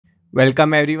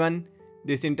Welcome everyone.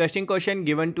 This interesting question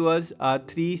given to us are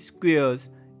three squares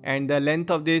and the length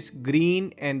of this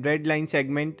green and red line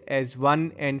segment as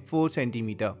 1 and 4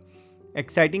 centimeter.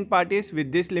 Exciting part is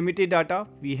with this limited data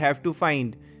we have to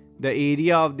find the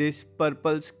area of this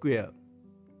purple square.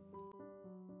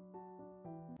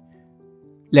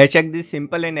 Let's check this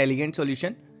simple and elegant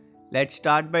solution. Let's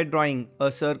start by drawing a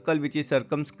circle which is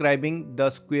circumscribing the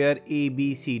square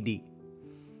ABCD.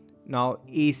 Now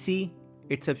AC,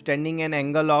 it's subtending an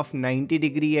angle of 90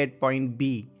 degree at point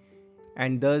B,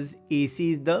 and thus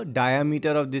AC is the diameter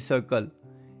of this circle,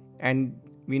 and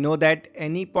we know that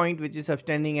any point which is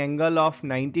subtending angle of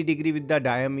 90 degree with the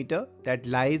diameter that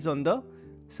lies on the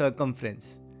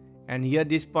circumference, and here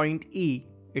this point E,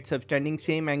 it's subtending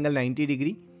same angle 90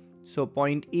 degree, so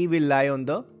point E will lie on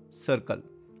the circle.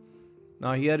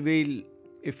 Now here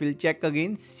if we'll check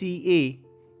again, CA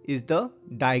is the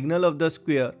diagonal of the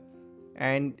square,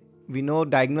 and we know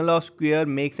diagonal of square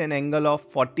makes an angle of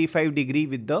 45 degree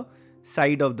with the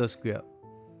side of the square.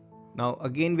 Now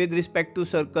again with respect to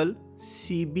circle,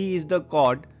 CB is the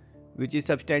chord which is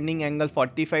subtending angle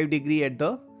 45 degree at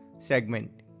the segment,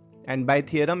 and by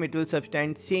theorem it will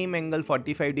subtend same angle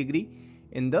 45 degree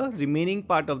in the remaining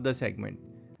part of the segment.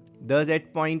 Thus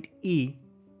at point E,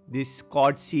 this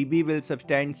chord CB will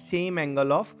subtend same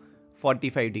angle of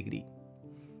 45 degree.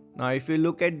 Now if you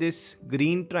look at this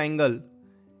green triangle,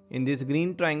 in this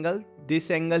green triangle,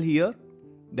 this angle here,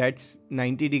 that's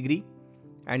 90 degree,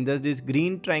 and thus this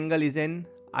green triangle is an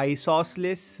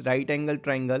isosceles right angle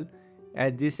triangle,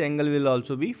 as this angle will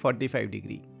also be 45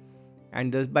 degree.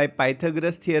 And thus by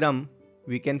Pythagoras theorem,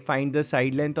 we can find the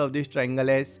side length of this triangle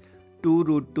as 2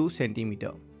 root 2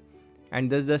 centimeter. And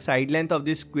thus the side length of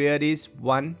this square is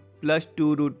 1 plus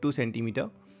 2 root 2 centimeter,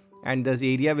 and thus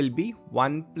area will be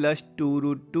 1 plus 2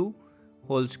 root 2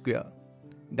 whole square.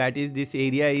 That is, this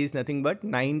area is nothing but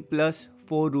 9 plus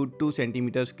 4 root 2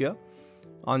 centimeter square.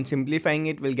 On simplifying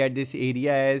it, we'll get this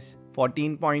area as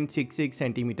 14.66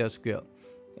 centimeter square,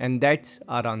 and that's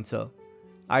our answer.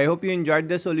 I hope you enjoyed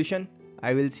the solution.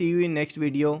 I will see you in next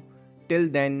video. Till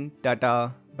then,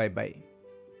 tata, bye bye.